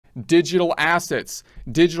digital assets.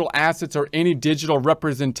 Digital assets are any digital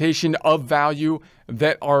representation of value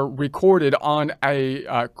that are recorded on a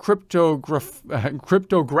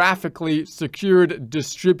cryptographically secured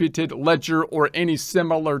distributed ledger or any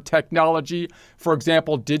similar technology. For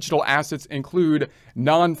example, digital assets include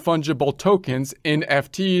non-fungible tokens,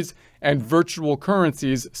 NFTs, and virtual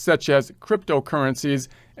currencies such as cryptocurrencies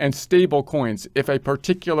and stable coins. If a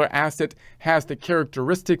particular asset has the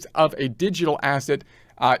characteristics of a digital asset,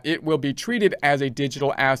 it will be treated as a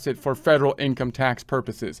digital asset for federal income tax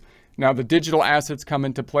purposes. Now, the digital assets come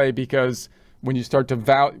into play because when you start to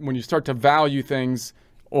value things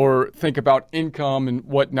or think about income and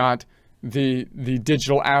whatnot, the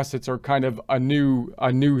digital assets are kind of a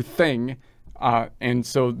new thing. And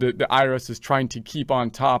so the IRS is trying to keep on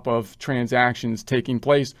top of transactions taking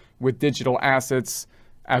place with digital assets,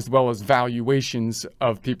 as well as valuations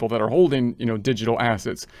of people that are holding, digital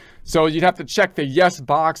assets. So you'd have to check the yes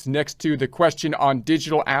box next to the question on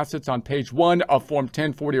digital assets on page 1 of Form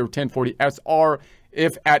 1040 or 1040 SR.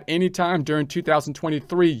 If at any time during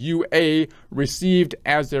 2023 you A, received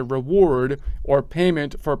as a reward or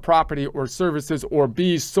payment for property or services, or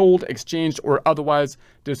B, sold, exchanged, or otherwise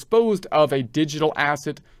disposed of a digital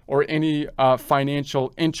asset or any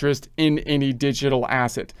financial interest in any digital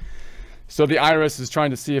asset. So the IRS is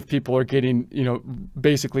trying to see if people are getting,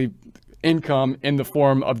 basically income in the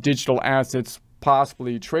form of digital assets,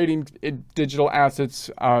 possibly trading digital assets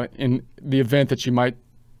in the event that you might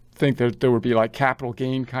think that there would be like capital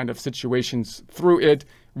gain kind of situations through it,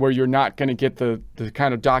 where you're not going to get the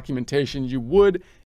kind of documentation you would